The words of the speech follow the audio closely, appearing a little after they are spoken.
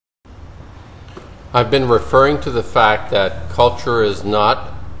I've been referring to the fact that culture is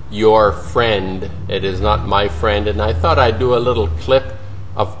not your friend, it is not my friend, and I thought I'd do a little clip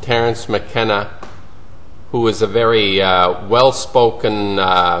of Terence McKenna, who is a very well-spoken,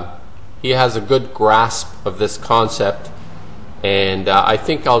 he has a good grasp of this concept, and I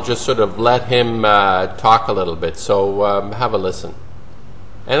think I'll just sort of let him talk a little bit, so have a listen.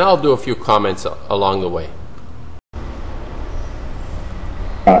 And I'll do a few comments along the way.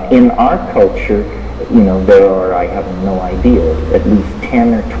 In our culture, you know, there are, I have no idea, at least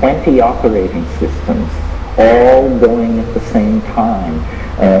 10 or 20 operating systems, all going at the same time.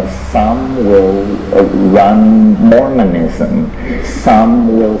 Some will run Mormonism,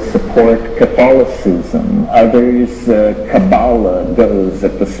 some will support Catholicism, others Kabbalah goes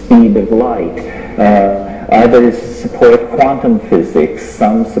at the speed of light, others support quantum physics,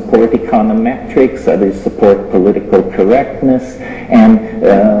 some support econometrics, others support political correctness, and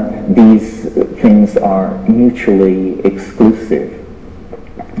these things are mutually exclusive.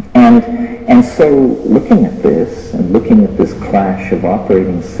 And so looking at this, and looking at this clash of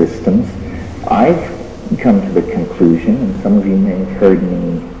operating systems, I've come to the conclusion, and some of you may have heard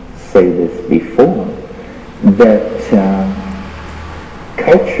me say this before, that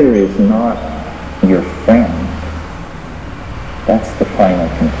culture is not your friend. That's the final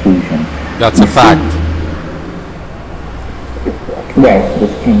conclusion. That's a fact. Well,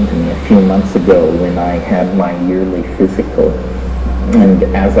 this came to me a few months ago when I had my yearly physical. And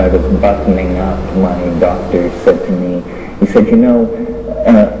as I was buttoning up, my doctor said to me, he said, you know,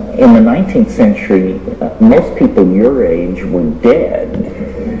 in the 19th century, most people your age were dead.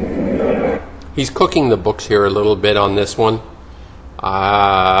 He's cooking the books here a little bit on this one.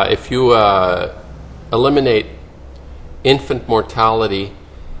 If you eliminate infant mortality,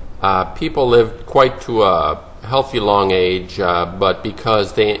 people lived quite to a healthy long age, but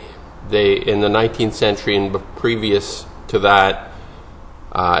because they in the 19th century and previous to that,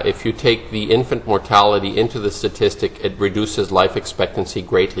 if you take the infant mortality into the statistic, it reduces life expectancy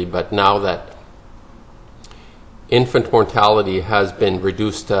greatly. But now that infant mortality has been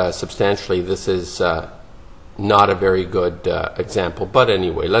reduced substantially, this is not a very good example. But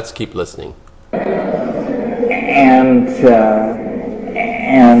anyway, let's keep listening.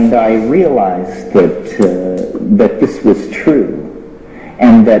 And I realized that this was true,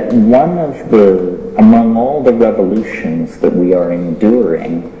 and that among all the revolutions that we are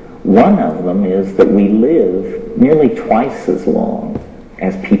enduring, one of them is that we live nearly twice as long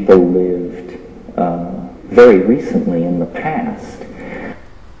as people lived very recently in the past.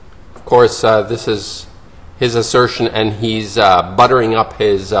 Of course, this is his assertion, and he's buttering up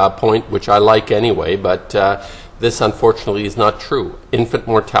his point, which I like anyway, but this unfortunately is not true. Infant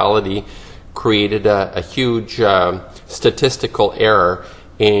mortality created a huge statistical error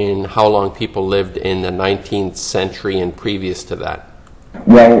in how long people lived in the 19th century and previous to that.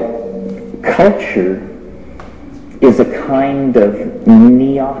 Well, culture is a kind of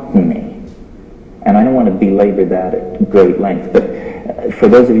neoteny. And I don't want to belabor that at great length, but for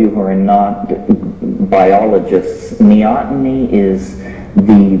those of you who are not biologists, neoteny is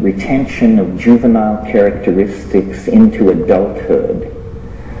the retention of juvenile characteristics into adulthood.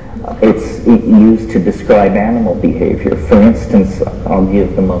 It's used to describe animal behavior. For instance, I'll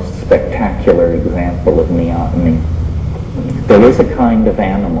give the most spectacular example of neoteny. There is a kind of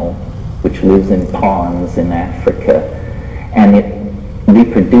animal which lives in ponds in Africa, and it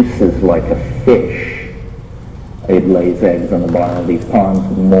reproduces like a fish. It lays eggs on the bottom of these ponds.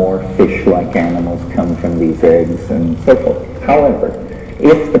 More fish-like animals come from these eggs, and so forth. However,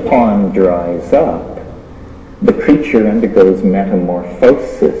 if the pond dries up, the creature undergoes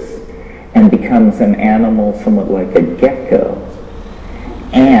metamorphosis and becomes an animal somewhat like a gecko,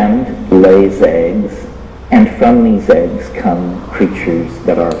 and lays eggs, and from these eggs come creatures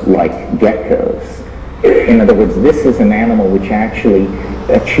that are like geckos. In other words, this is an animal which actually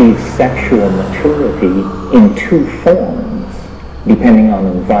achieves sexual maturity in two forms, depending on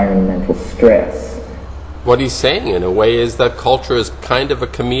environmental stress. What he's saying, in a way, is that culture is kind of a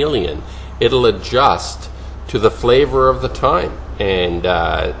chameleon. It'll adjust to the flavor of the time. And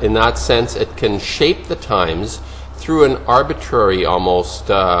in that sense, it can shape the times through an arbitrary, almost,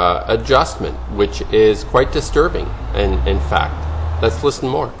 adjustment, which is quite disturbing, in fact. Let's listen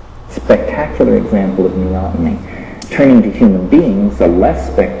more. Spectacular example of neoteny. Turning to human beings, a less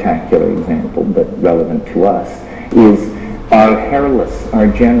spectacular example, but relevant to us, is our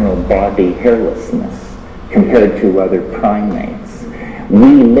general body hairlessness compared to other primates.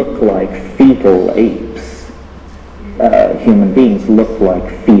 We look like fetal apes. Human beings look like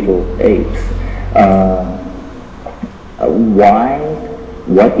fetal apes. Why?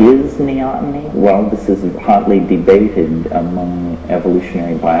 what is neoteny? Well, this is hotly debated among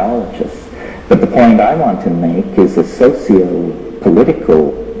evolutionary biologists. But the point I want to make is a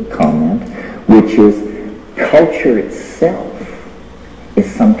socio-political comment, which is culture itself is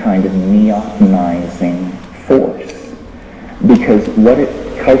some kind of neotenizing force. Because what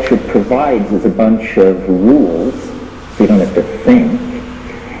culture provides is a bunch of rules, so you don't have to think,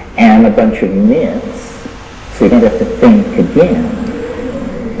 and a bunch of myths, so you don't have to think again.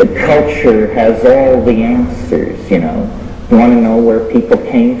 But culture has all the answers, you know. You want to know where people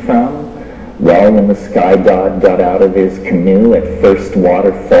came from? Well, when the sky god got out of his canoe at first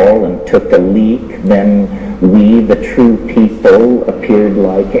waterfall and took a leak, then we, the true people, appeared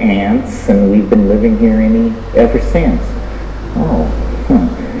like ants, and we've been living here ever since. Oh,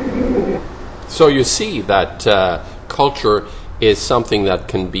 So you see that culture is something that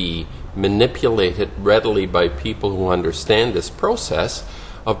can be manipulated readily by people who understand this process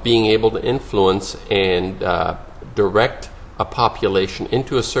of being able to influence and direct a population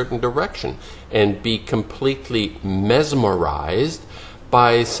into a certain direction and be completely mesmerized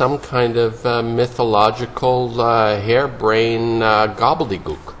by some kind of mythological harebrained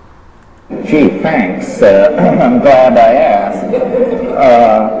gobbledygook. Gee, thanks. I'm glad I asked.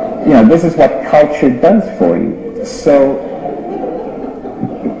 You know, this is what culture does for you. So,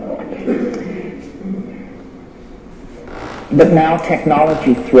 but now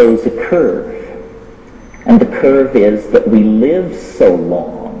technology throws a curve. And the curve is that we live so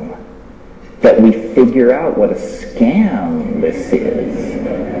long that we figure out what a scam this is.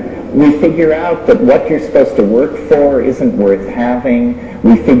 We figure out that what you're supposed to work for isn't worth having.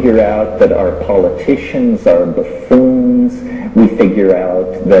 We figure out that our politicians are buffoons. We figure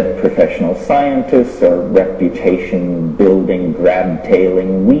out that professional scientists are reputation-building,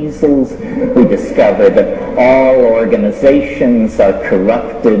 grab-tailing weasels. We discover that all organizations are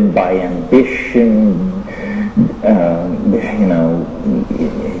corrupted by ambition. You know,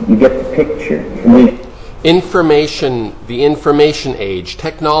 you get the picture. Information, the information age,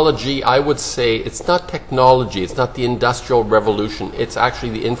 technology, I would say it's not technology, it's not the Industrial Revolution, it's actually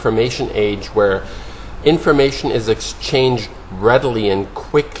the information age where information is exchanged readily and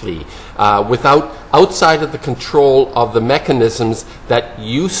quickly outside of the control of the mechanisms that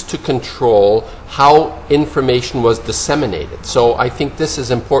used to control how information was disseminated. So I think this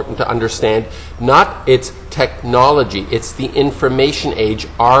is important to understand. Not it's technology, it's the information age,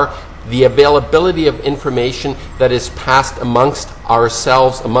 the availability of information that is passed amongst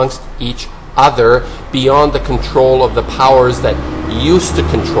ourselves, amongst each other, beyond the control of the powers that used to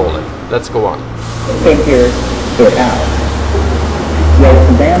control it. Let's go on. Figure it out.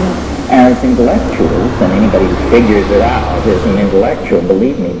 Well, then, as intellectuals, and anybody who figures it out is an intellectual,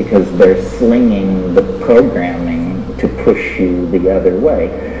 believe me, because they're slinging the programming to push you the other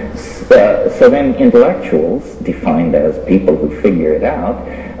way. So then intellectuals, defined as people who figure it out,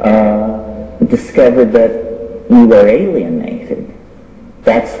 discovered that you are alienated.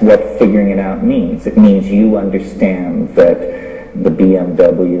 That's what figuring it out means. It means you understand that the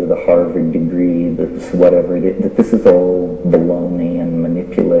BMW, the Harvard degree, this whatever it is, that this is all baloney and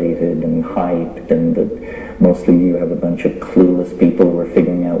manipulated and hyped, and that mostly you have a bunch of clueless people who are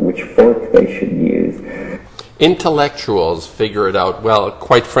figuring out which fork they should use. Intellectuals figure it out. Well,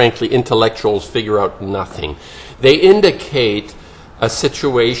 quite frankly, intellectuals figure out nothing. They indicate a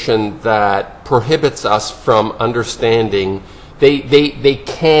situation that prohibits us from understanding. They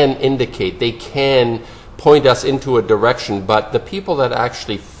can indicate, they can point us into a direction, but the people that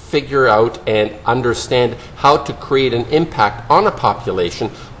actually figure out and understand how to create an impact on a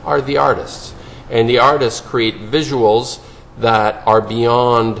population are the artists. And the artists create visuals that are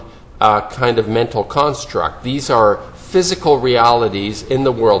beyond a kind of mental construct. These are physical realities in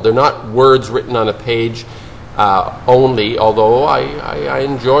the world. They're not words written on a page only, although I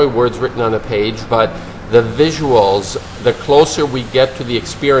enjoy words written on a page, but the visuals, the closer we get to the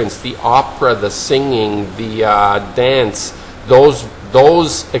experience, the opera, the singing, the dance,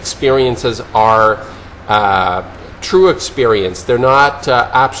 those experiences are true experience. They're not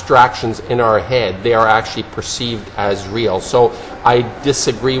abstractions in our head. They are actually perceived as real. So I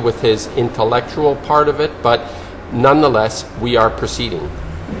disagree with his intellectual part of it, but nonetheless, we are proceeding.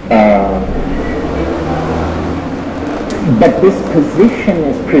 But this position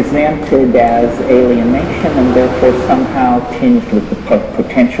is presented as alienation and therefore somehow tinged with the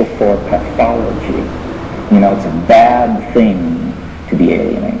potential for pathology. You know, it's a bad thing to be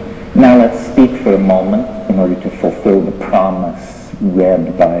alienated. Now let's speak for a moment, in order to fulfill the promise read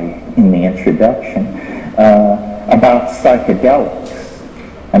in the introduction, about psychedelics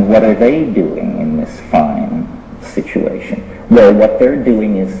and what are they doing in this fine situation. Well, what they're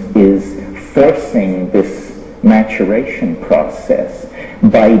doing is forcing this maturation process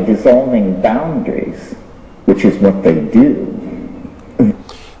by dissolving boundaries, which is what they do.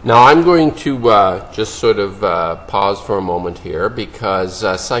 Now I'm going to just sort of pause for a moment here, because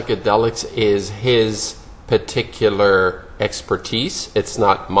psychedelics is his particular expertise. It's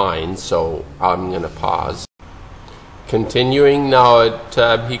not mine, so I'm going to pause. Continuing now,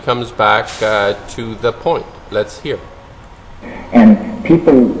 he comes back to the point. Let's hear. And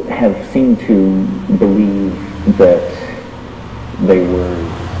people have seemed to believe that they were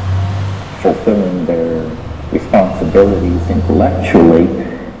fulfilling their responsibilities intellectually.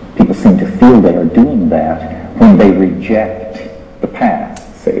 People seem to feel they are doing that when they reject the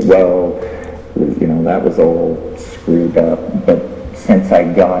past. Say, well, you know, that was all screwed up, but since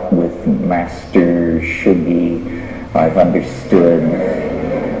I got with Master Shuggy, I've understood,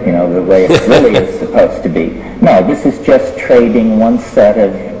 you know, the way it really is supposed to be. No, this is just trading one set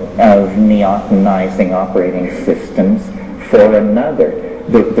of neotenizing operating systems for another.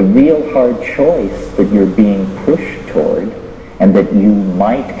 The real hard choice that you're being pushed toward, and that you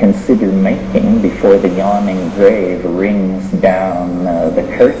might consider making before the yawning grave rings down the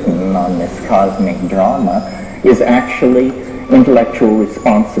curtain on this cosmic drama, is actually intellectual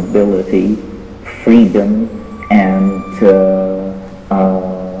responsibility, freedom, and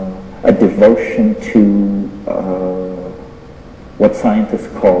a devotion to what scientists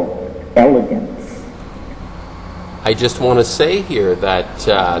call elegance. I just want to say here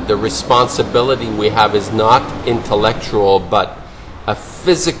that the responsibility we have is not intellectual, but a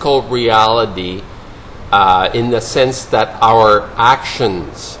physical reality, in the sense that our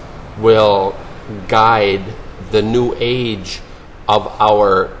actions will guide the new age of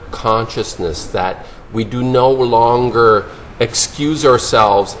our consciousness, that we do no longer excuse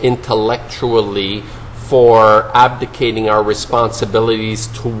ourselves intellectually for abdicating our responsibilities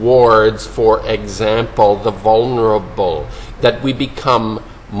towards, for example, the vulnerable, that we become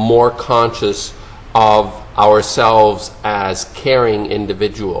more conscious of ourselves as caring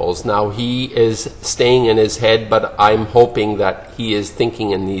individuals. Now, he is staying in his head, but I'm hoping that he is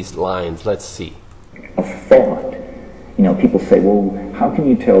thinking in these lines. Let's see. Of thought. You know, people say, well, how can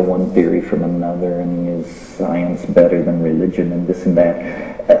you tell one theory from another, and is science better than religion, and this and that?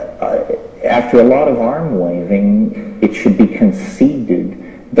 After a lot of arm waving, it should be conceded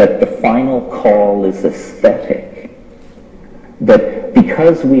that the final call is aesthetic. That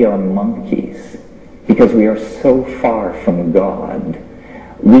because we are monkeys, because we are so far from God,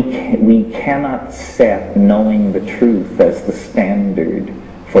 we cannot set knowing the truth as the standard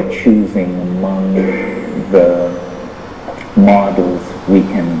for choosing among the models we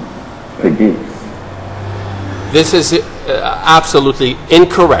can produce. This is absolutely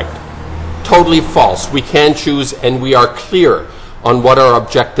incorrect. Totally false. We can choose, and we are clear on what our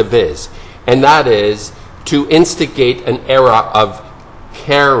objective is, and that is to instigate an era of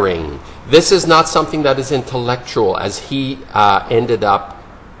caring. This is not something that is intellectual, as he ended up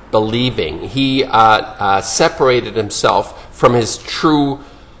believing. He separated himself from his true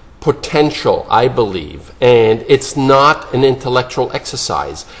potential, I believe, and it's not an intellectual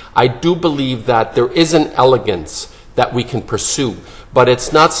exercise. I do believe that there is an elegance that we can pursue, but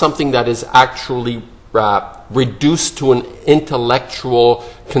it's not something that is actually reduced to an intellectual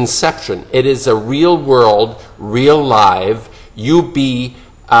conception. It is a real world, real live. Don't be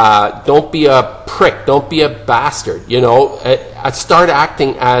a prick, don't be a bastard, you know. Start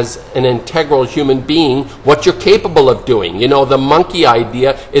acting as an integral human being, what you're capable of doing. You know, the monkey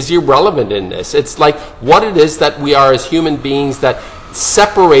idea is irrelevant in this. It's like what it is that we are as human beings that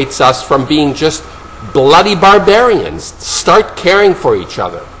separates us from being just bloody barbarians. Start caring for each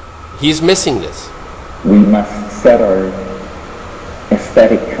other. He's missing this. We must set our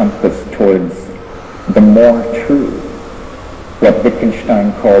aesthetic compass towards the more true, what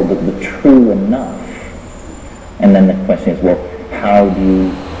Wittgenstein called the true enough. And then the question is, well, how do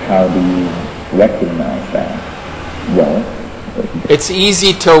you recognize that? Well, it's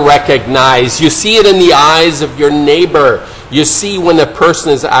easy to recognize. You see it in the eyes of your neighbor. You see when a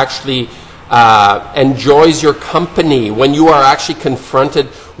person is actually enjoys your company, when you are actually confronted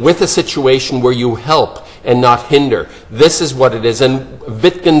with a situation where you help and not hinder. This is what it is. And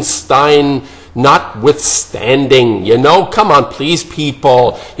Wittgenstein notwithstanding, you know, come on, please,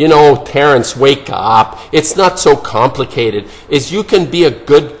 people, you know, Terence, wake up. It's not so complicated. You can be a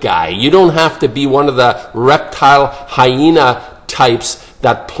good guy. You don't have to be one of the reptile hyena types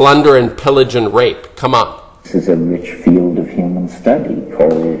that plunder and pillage and rape. Come on. This is a rich field of human study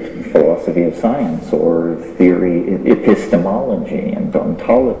called philosophy of science, or theory, epistemology, and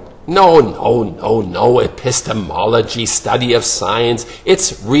ontology. No. Epistemology, study of science.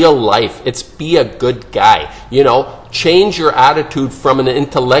 It's real life. It's be a good guy. You know, change your attitude from an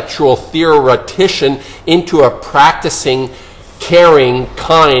intellectual theoretician into a practicing, caring,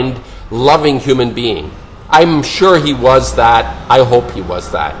 kind, loving human being. I'm sure he was that. I hope he was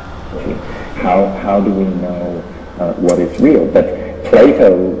that. How do we know what is real? But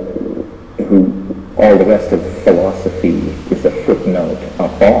Plato, who all the rest of philosophy is a footnote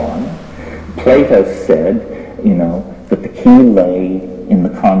upon, Plato said, you know, that the key lay in the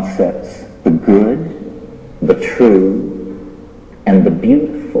concepts the good, the true, and the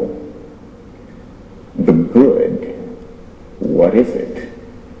beautiful. The good, what is it?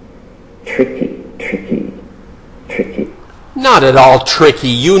 Tricky. Not at all tricky.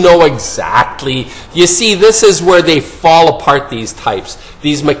 You know exactly. You see, this is where they fall apart, these types,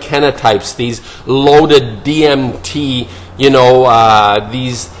 these McKenna types, these loaded DMT, you know,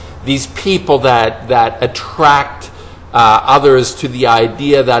 these people that attract others to the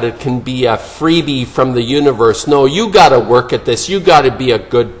idea that it can be a freebie from the universe. No, you got to work at this. You got to be a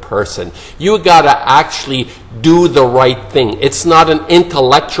good person. You got to actually do the right thing. It's not an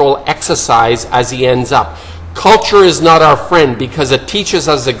intellectual exercise as he ends up. Culture is not our friend because it teaches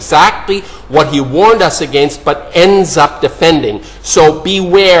us exactly what he warned us against but ends up defending. So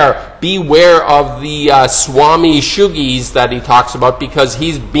beware of the Swami Shugis that he talks about, because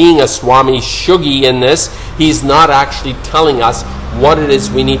he's being a Swami Shugi in this. He's not actually telling us what it is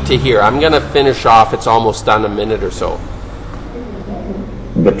we need to hear. I'm going to finish off. It's almost done, a minute or so.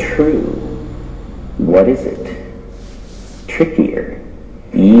 The true, what is it? Trickier,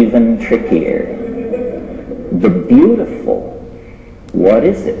 even trickier. The beautiful, what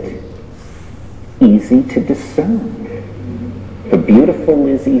is it? Easy to discern. The beautiful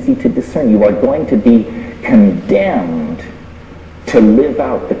is easy to discern. You are going to be condemned to live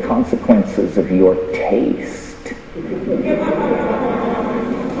out the consequences of your taste.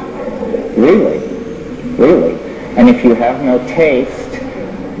 Really. And if you have no taste,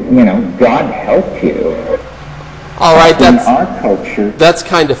 you know, God help you. All right, in our culture, that's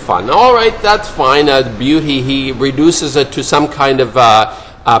kind of fun. All right, that's fine. Beauty, he reduces it to some kind of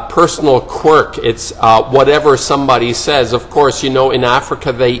personal quirk. It's whatever somebody says. Of course, you know, in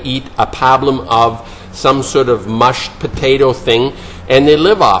Africa they eat a pablum of some sort of mushed potato thing, and they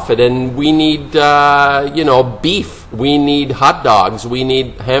live off it. And we need, you know, beef. We need hot dogs. We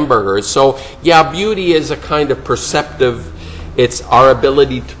need hamburgers. So, yeah, beauty is a kind of perceptive. It's our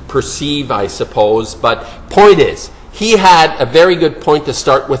ability to perceive, I suppose. But point is, he had a very good point to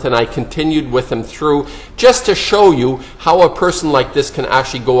start with, and I continued with him through just to show you how a person like this can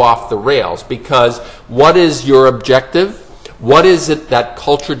actually go off the rails. Because what is your objective? What is it that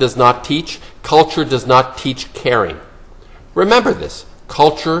culture does not teach? Culture does not teach caring. Remember this.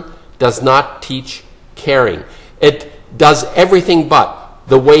 Culture does not teach caring. It does everything but.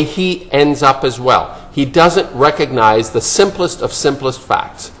 The way he ends up as well. He doesn't recognize the simplest of simplest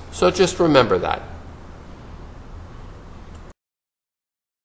facts. So just remember that.